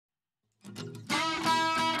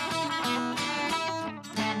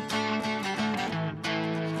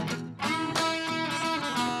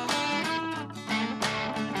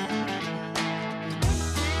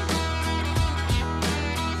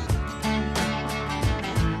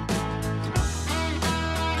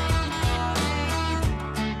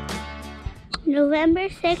November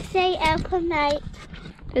 6th, Alpha Night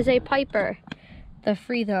is a Piper, the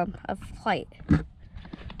freedom of flight.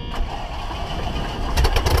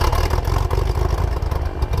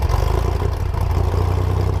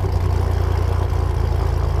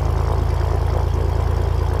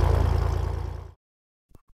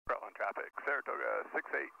 Rutland traffic, Saratoga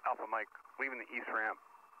 68 Alpha Mike, leaving the east ramp.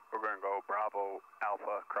 We're going to go Bravo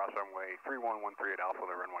Alpha, cross runway 3113 at Alpha,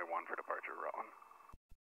 the runway 1 for departure, Rutland.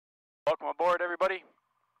 Welcome aboard, everybody.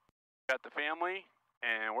 Got the family,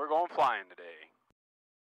 and we're going flying today.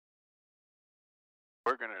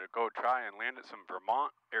 We're going to go try and land at some Vermont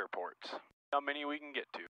airports. How many we can get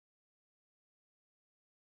to.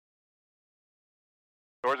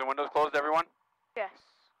 Doors and windows closed, everyone? Yes.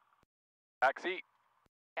 Back seat?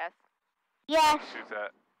 Yes. Yes. Who's that?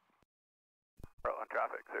 Rutland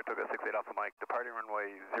traffic, Saratoga 68 Alpha Mike, departing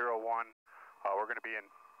runway 01. We're going to be in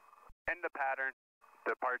end of pattern,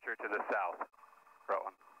 departure to the south,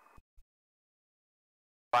 Rutland.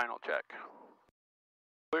 Final check.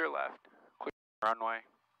 Clear left. Clear runway.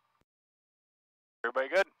 Everybody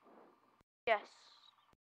good? Yes.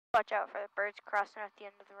 Watch out for the birds crossing at the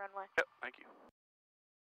end of the runway. Yep, thank you.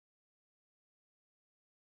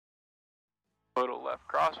 Little left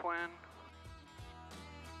crosswind.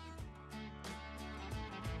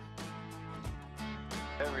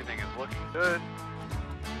 Everything is looking good.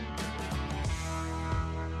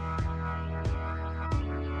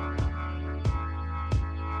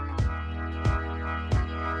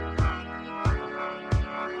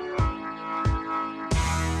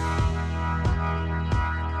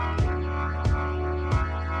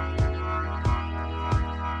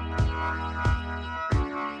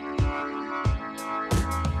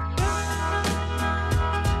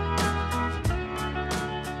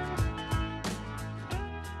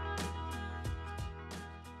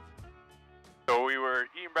 So we were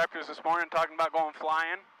eating breakfast this morning talking about going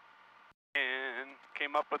flying and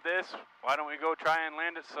came up with this. Why don't we go try and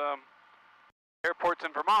land at some airports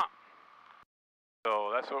in Vermont? So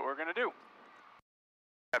that's what we're going to do.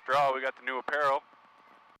 After all, we got the new apparel,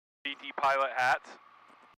 CT pilot hats.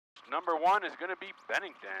 Number 1 is going to be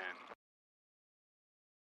Bennington.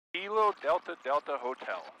 Kilo Delta Delta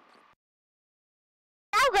Hotel.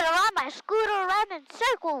 I'm gonna ride my scooter around in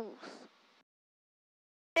circles.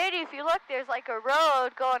 Sadie, if you look, there's like a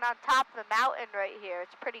road going on top of the mountain right here.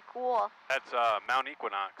 It's pretty cool. That's Mount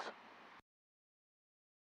Equinox.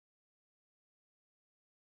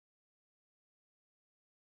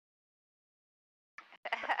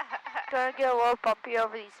 Gonna get a little bumpy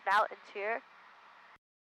over these mountains here.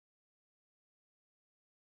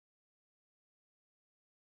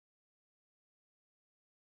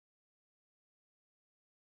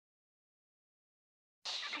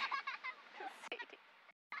 Sadie.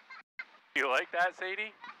 You like that,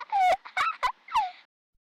 Sadie?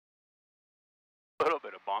 A little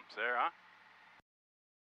bit of bumps there, huh?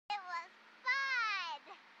 It was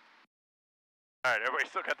fun. All right, everybody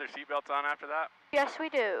still got their seatbelts on after that? Yes, we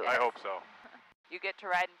do. I hope so. You get to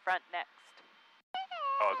ride in front next.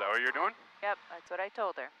 Oh, is that what you're doing? Yep, that's what I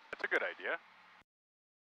told her. That's a good idea.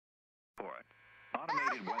 For it.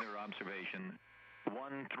 Automated weather observation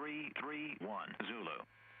 1331 Zulu.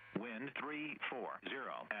 Wind 340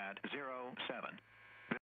 at 07.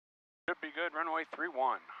 Should be good. Runway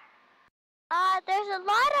 31. There's a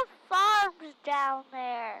lot of farms down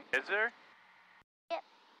there. Is there? Yep.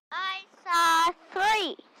 I saw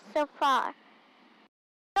 3 so far.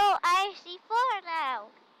 No, I see 4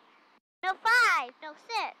 now. No 5, no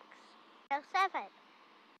 6, no 7.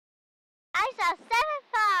 I saw 7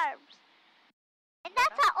 farms. And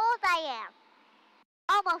that's how old I am.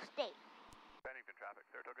 Almost 8. Bennington traffic,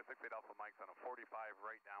 Saratoga 68 Alpha Mike's on a 45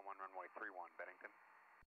 right down 1 runway 31, Bennington.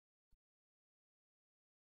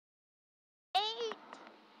 8.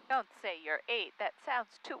 Don't say you're 8. That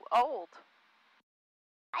sounds too old.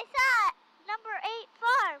 I saw number 8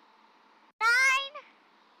 farm. 9,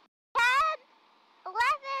 10,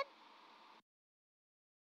 11.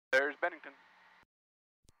 There's Bennington.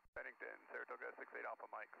 Bennington, Saratoga 68 Alpha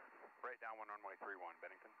Mike, right down 1 runway 31,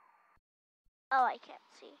 Bennington. Oh, I can't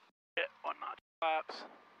see. Yeah, 1 notch flaps.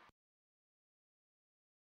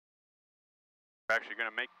 We're actually going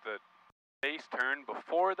to make the base turn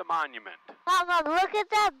before the monument. Mama, look at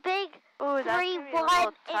that big Ooh, that's 3-1 gonna be a little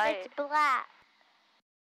and tight. it's black.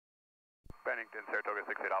 Bennington, Saratoga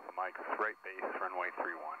 68 Alpha Mike, right base, runway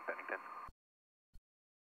 31, Bennington.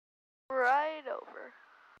 Right over.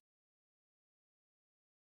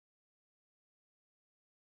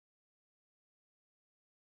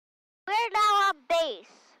 We're now on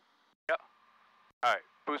base. Yep. All right,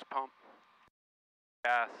 boost pump,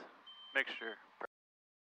 gas, mixture.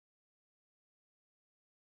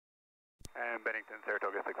 And Bennington,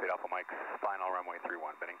 Saratoga 68 Alpha Mike, final runway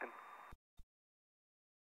 31, Bennington.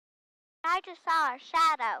 I just saw a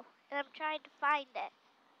shadow, and I'm trying to find it.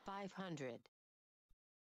 500.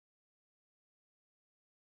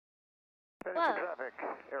 Bennington traffic,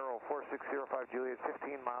 Aero 4605 Juliet,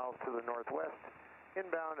 15 miles to the northwest.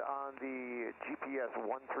 Inbound on the GPS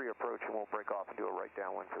 13 approach, and we'll break off and do a right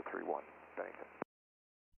downwind for 31, Bennington.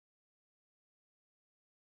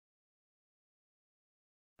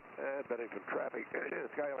 And Bennington traffic,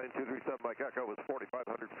 Skyline 237 Mike Echo was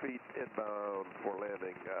 4,500 feet inbound for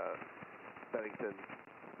landing Bennington,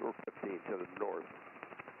 or 15 to the north.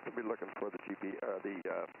 We'll be looking for the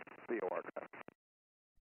VOR traffic.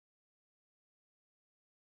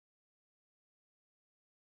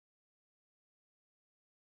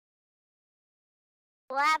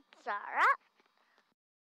 Labs are up.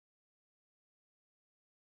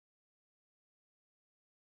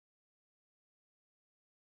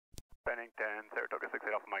 Bennington, Saratoga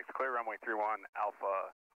 68 Alpha Mike, clear runway 31,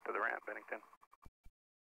 Alpha to the ramp, Bennington.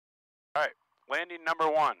 All right, landing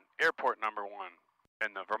number 1, airport number 1,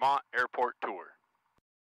 in the Vermont Airport Tour.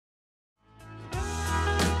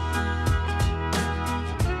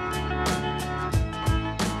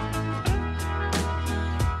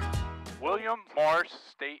 William Morris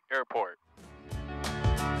State Airport.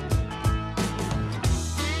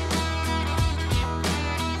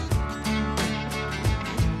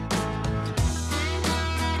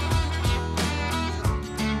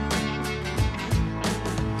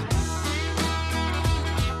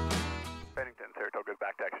 Bennington, Saratoga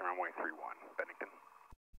back to action runway 31, Bennington.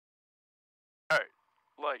 All right,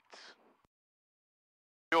 lights,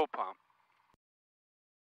 fuel pump.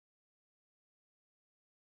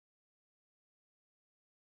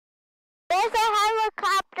 There's a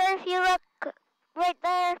helicopter if you look right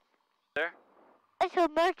there. There? It's an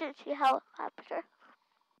emergency helicopter.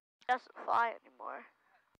 Doesn't fly anymore.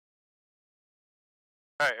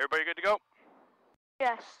 All right, everybody good to go?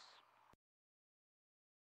 Yes.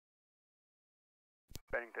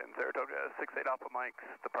 Bennington, Saratoga 68 Alpha Mike,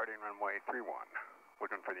 departing runway 31.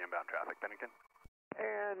 Looking for the inbound traffic, Bennington.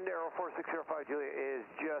 And Aero 4605 Juliet is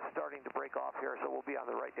just starting to break off here, so we'll be on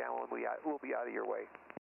the right downwind. We'll be out of your way.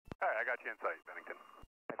 All right, I got you in sight, Bennington.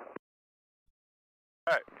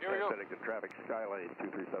 All right, here we go. Bennington traffic, Skyline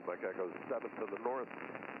 237 Mike Echo 7 to the north.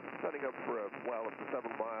 Setting up for it's a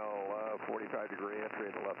 7-mile, 45-degree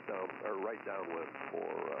entry in the right downwind for...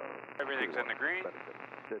 Everything's in the green. Bennington.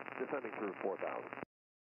 Descending through 4,000.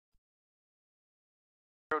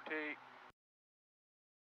 Rotate.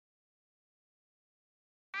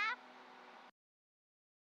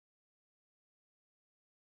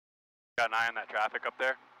 Got an eye on that traffic up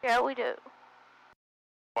there? Yeah, we do.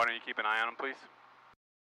 Why don't you keep an eye on them, please?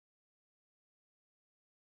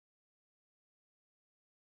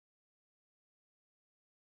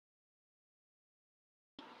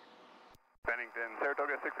 Bennington,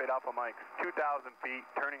 Saratoga 68 Alpha Mike, 2,000 feet,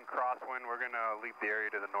 turning crosswind. We're going to leave the area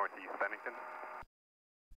to the northeast, Bennington.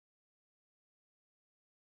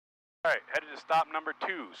 All right, headed to stop number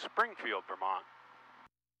 2, Springfield, Vermont.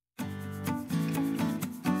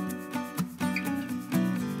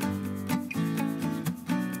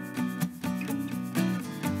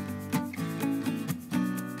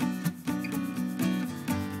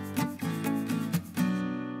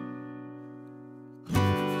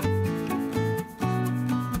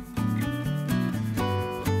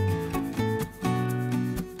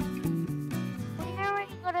 When are we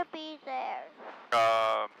going to be there?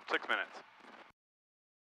 6 minutes.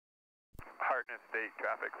 Hartnett State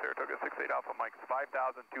traffic, Saratoga 68 Alpha Mike,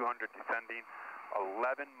 5,200 descending,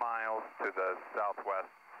 11 miles to the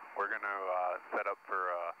southwest. We're going to set up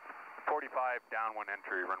for 45 downwind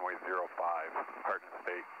entry, runway 05, Hartnett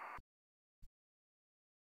State.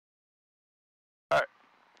 All right,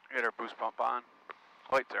 get our boost pump on.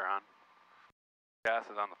 Lights are on. Gas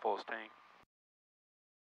is on the fullest tank.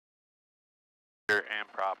 Gear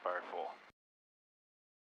and prop are full.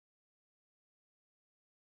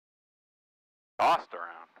 Tossed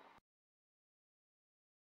around.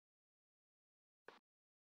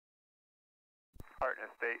 Hartnett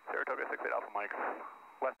State, Saratoga 68 Alpha Mike,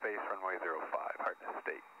 west base, runway 05, Hartnett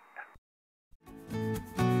State.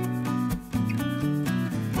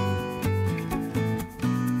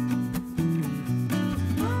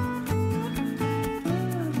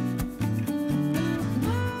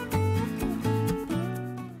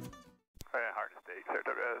 Hartnett State,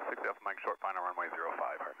 Saratoga 68 Alpha Mike, short final, runway 05,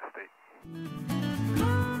 Hartnett State.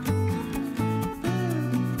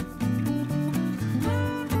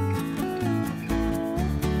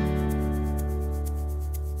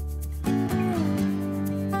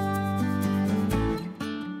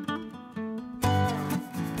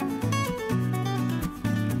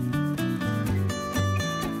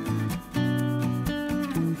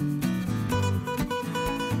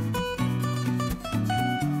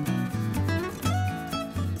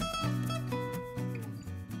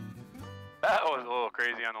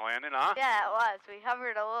 on the landing, huh? Yeah, it was. We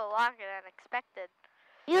hovered a little longer than expected.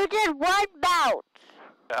 You did one bounce.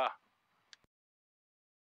 Yeah.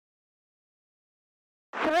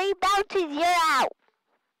 3 bounces, you're out.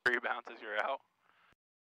 3 bounces, you're out.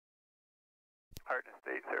 Hartnett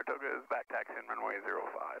State, Saratoga is back taxiing runway 05,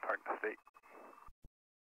 Hartnett State.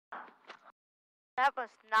 That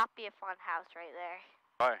must not be a fun house right there.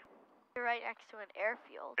 Why? You're right next to an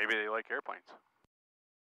airfield. Maybe they like airplanes.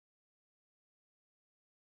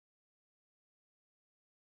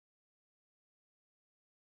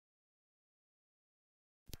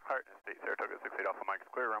 Hartnett State, Saratoga 68 Alpha Mike,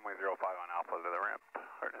 clear runway 05 on Alpha to the ramp,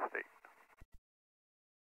 Hartnett State.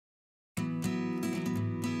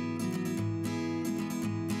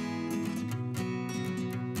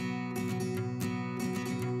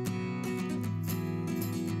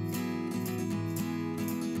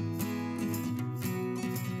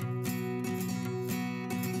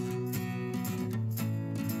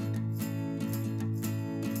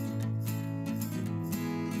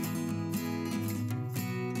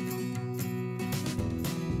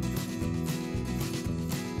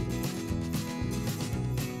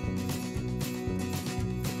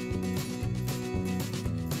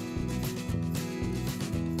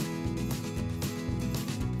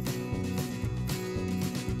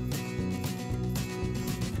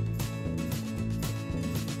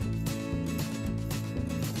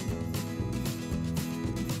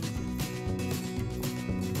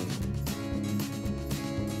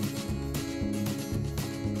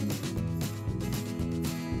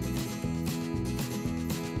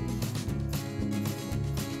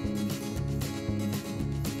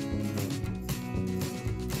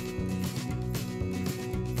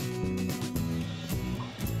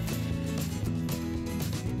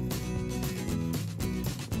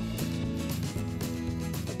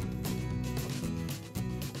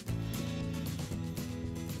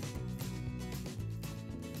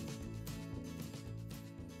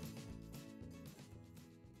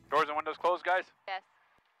 Doors and windows closed, guys? Yes.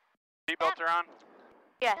 Seatbelts are on?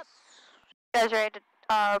 Yes. You guys ready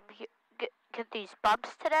to get these bumps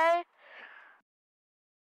today?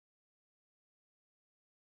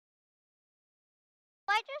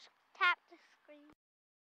 I just tapped the screen.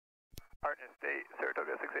 Hartnett State,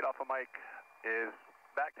 Saratoga 68 Alpha Mike is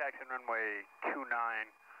back taxiing runway 29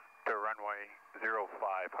 to runway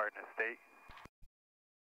 05, Hartnett State.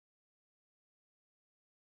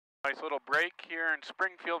 Nice little break here in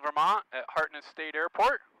Springfield, Vermont at Hartnett State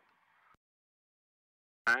Airport.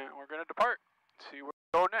 And we're going to depart. See where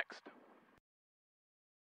we go next.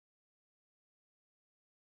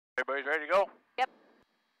 Everybody's ready to go? Yep.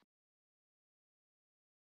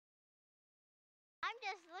 I'm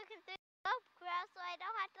just looking through the bump grass so I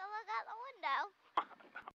don't have to look out the window.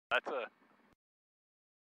 That's a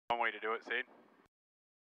one way to do it, Sade.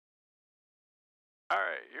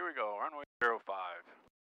 Alright, here we go. Runway 05.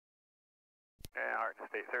 And Hartnett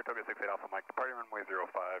State, Saratoga 68 Alpha Mike, departing runway 05.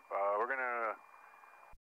 We're going to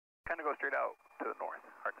kind of go straight out to the north,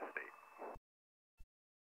 Hartnett State.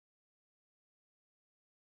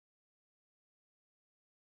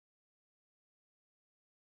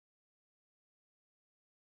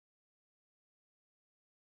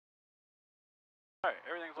 Alright,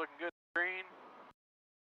 everything's looking good. Green.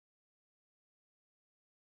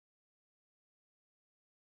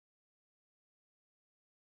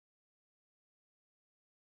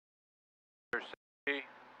 There's safety.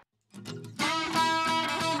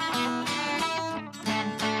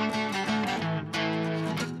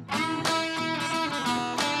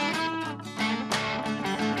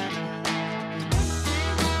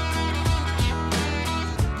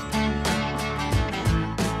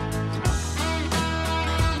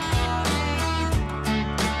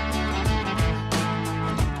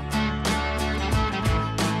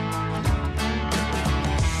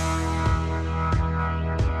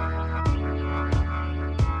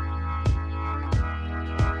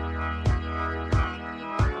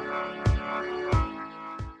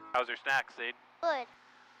 How's your snack, Sade? Good.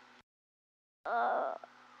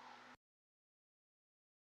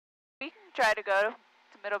 We can try to go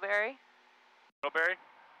to Middlebury. Middlebury?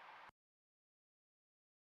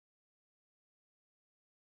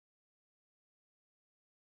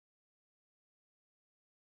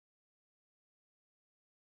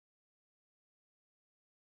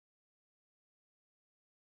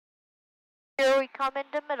 Here we come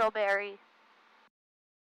into Middlebury.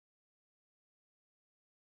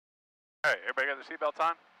 Alright, everybody got their seatbelts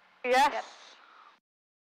on? Yes. Yep.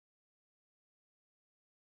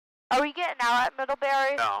 Are we getting out at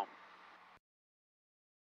Middlebury? No.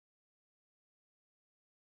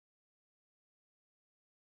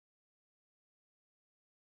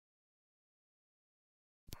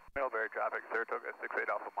 Middlebury traffic, Saratoga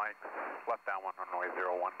 68 Alpha Mike, left downwind runway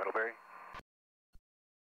 01, Middlebury.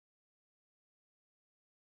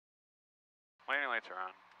 Landing lights are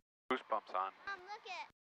on. Boost pumps on. Look at.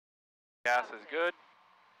 Gas is good.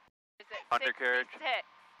 Is it Undercarriage.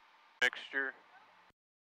 66? Mixture.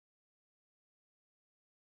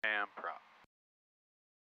 And prop.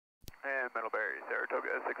 And Middlebury,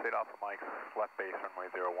 Saratoga 68 Alpha Mike, left base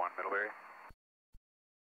runway 01, Middlebury.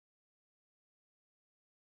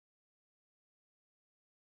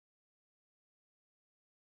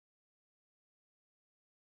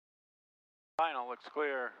 Final looks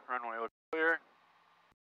clear. Runway looks clear.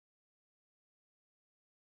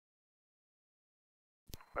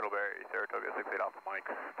 Middlebury, Saratoga 68 Alpha Mike,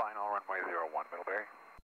 final runway 01, Middlebury.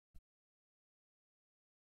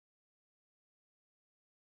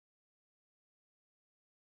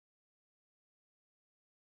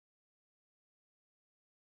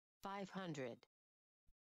 $500.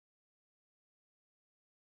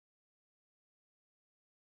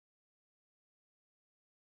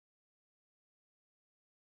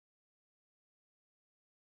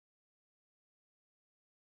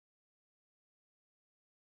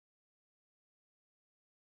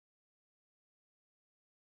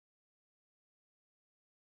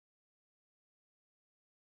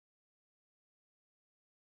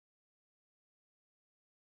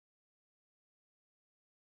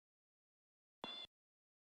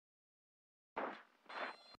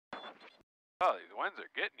 Oh, these winds are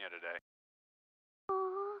getting you today.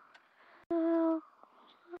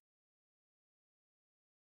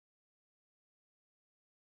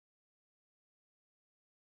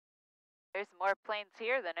 There's more planes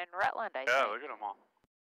here than in Rutland, I Yeah, think. look at them all.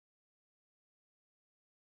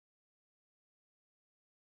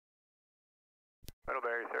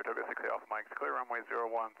 Middlebury, Saratoga 68 Alpha Mike, clear runway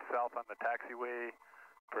 01, south on the taxiway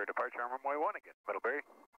for departure on runway 1 again, Middlebury.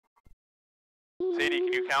 Sadie,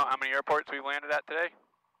 can you count how many airports we've landed at today?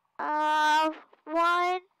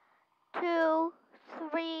 1, 2,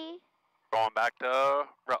 3. Going back to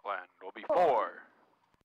Rutland will be 4.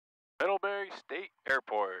 Middlebury State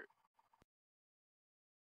Airport.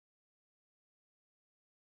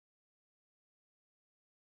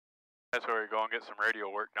 That's where we go and get some radio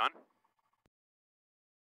work done.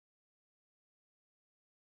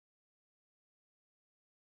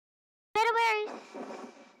 Middlebury,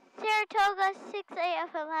 Saratoga 6A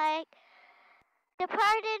Alpha Mike.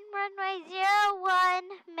 Departed runway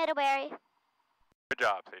 01, Middlebury. Good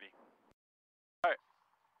job, Sadie. All right.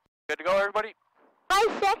 Good to go, everybody? My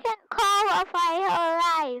second call of my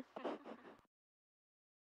whole life.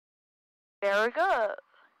 Very good.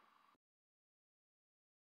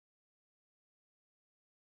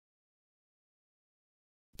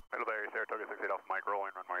 Middlebury, Saratoga 68 Alpha Mike,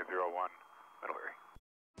 rolling runway 01,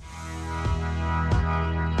 Middlebury.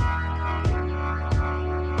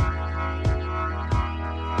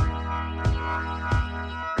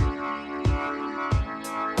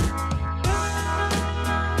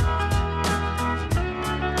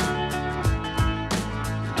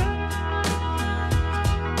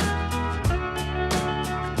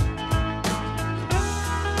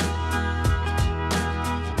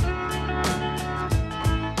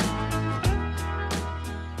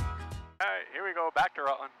 Back to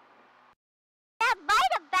Rutland. That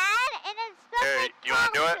might have been, and it smells Hey, like do you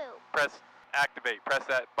want to do it? soup. Press activate. Press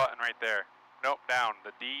that button right there. Nope, down.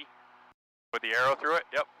 The D with the arrow through it.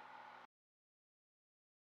 Yep.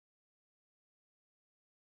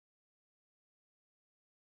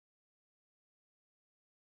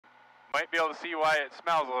 Might be able to see why it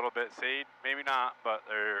smells a little bit, Sade. Maybe not, but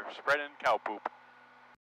they're spreading cow poop.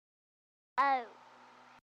 Oh.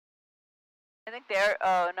 I think they're,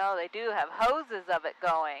 oh no, they do have hoses of it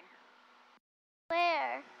going.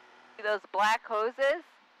 Where? See those black hoses?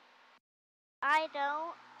 I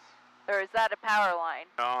don't. Or is that a power line?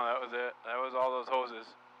 No, that was it. That was all those hoses.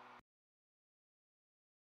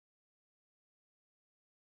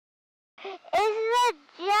 Is the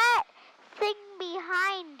jet thing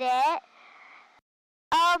behind it?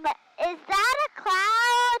 Is that a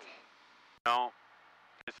cloud? No,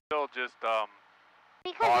 it's still just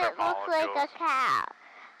Because water it looks like a molecules. cow.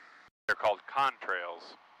 They're called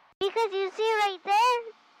contrails. Because you see right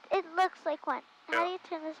there, it looks like one. How Yeah. do you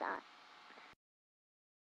turn this on?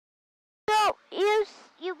 So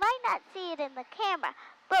you might not see it in the camera,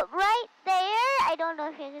 but right there, I don't know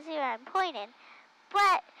if you can see where I'm pointing,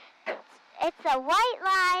 but it's a white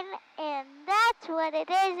line, and that's what it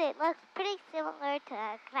is. It looks pretty similar to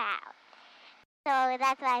a cloud. So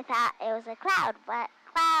that's why I thought it was a cloud, but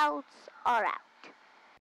clouds are out.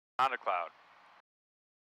 Not a cloud.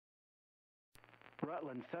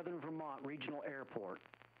 Rutland, Southern Vermont Regional Airport.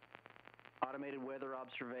 Automated weather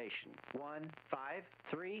observation.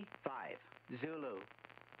 1535. Zulu.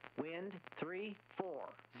 Wind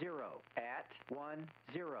 340 at 10.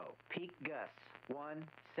 Peak gusts 17.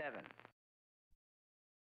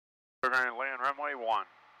 We're going to land runway 1.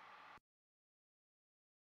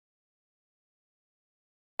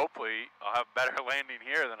 Hopefully, I'll have better landing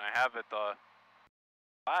here than I have at the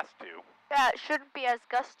last two. Yeah, it shouldn't be as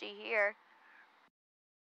gusty here.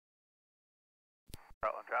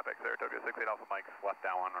 Rutland traffic, Saratoga 68 Alpha Mike, left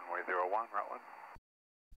downwind runway 01, Rutland.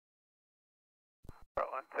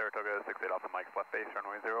 Rutland, Saratoga 68 Alpha Mike, left base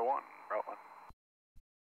runway 01, Rutland.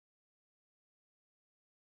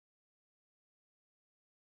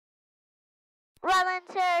 Rutland,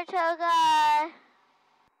 Saratoga.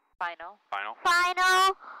 Final. Final.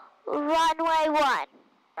 Final, runway 1.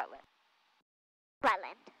 Rutland.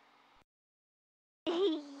 Rutland.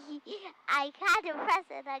 I can't press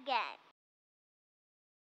it again.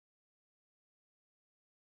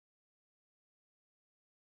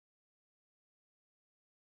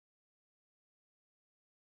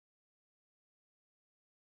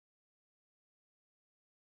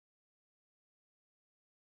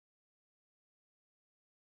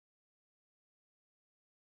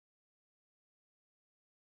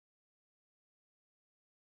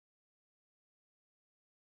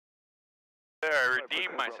 There, I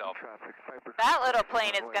redeemed myself. That little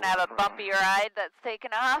plane is going to have a bumpy ride that's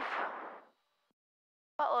taken off.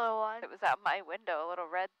 What little one? It was out my window, a little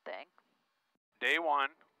red thing. Day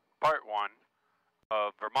 1, part 1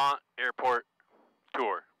 of Vermont Airport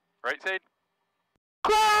Tour. Right, Sade?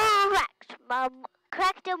 Correct,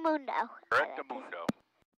 correctamundo. Correctamundo.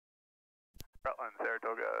 Rutland,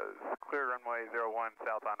 Saratoga, clear runway 01,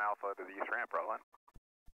 south on Alpha to the east ramp, Rutland.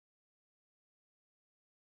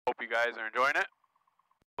 Hope you guys are enjoying it.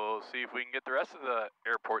 We'll see if we can get the rest of the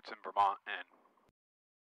airports in Vermont in.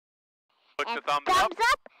 Click the thumbs up. Thumbs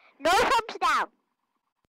up, no thumbs down.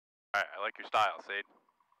 Alright, I like your style, Sade.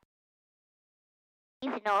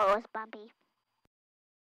 Even though it was bumpy.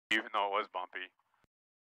 Even though it was bumpy.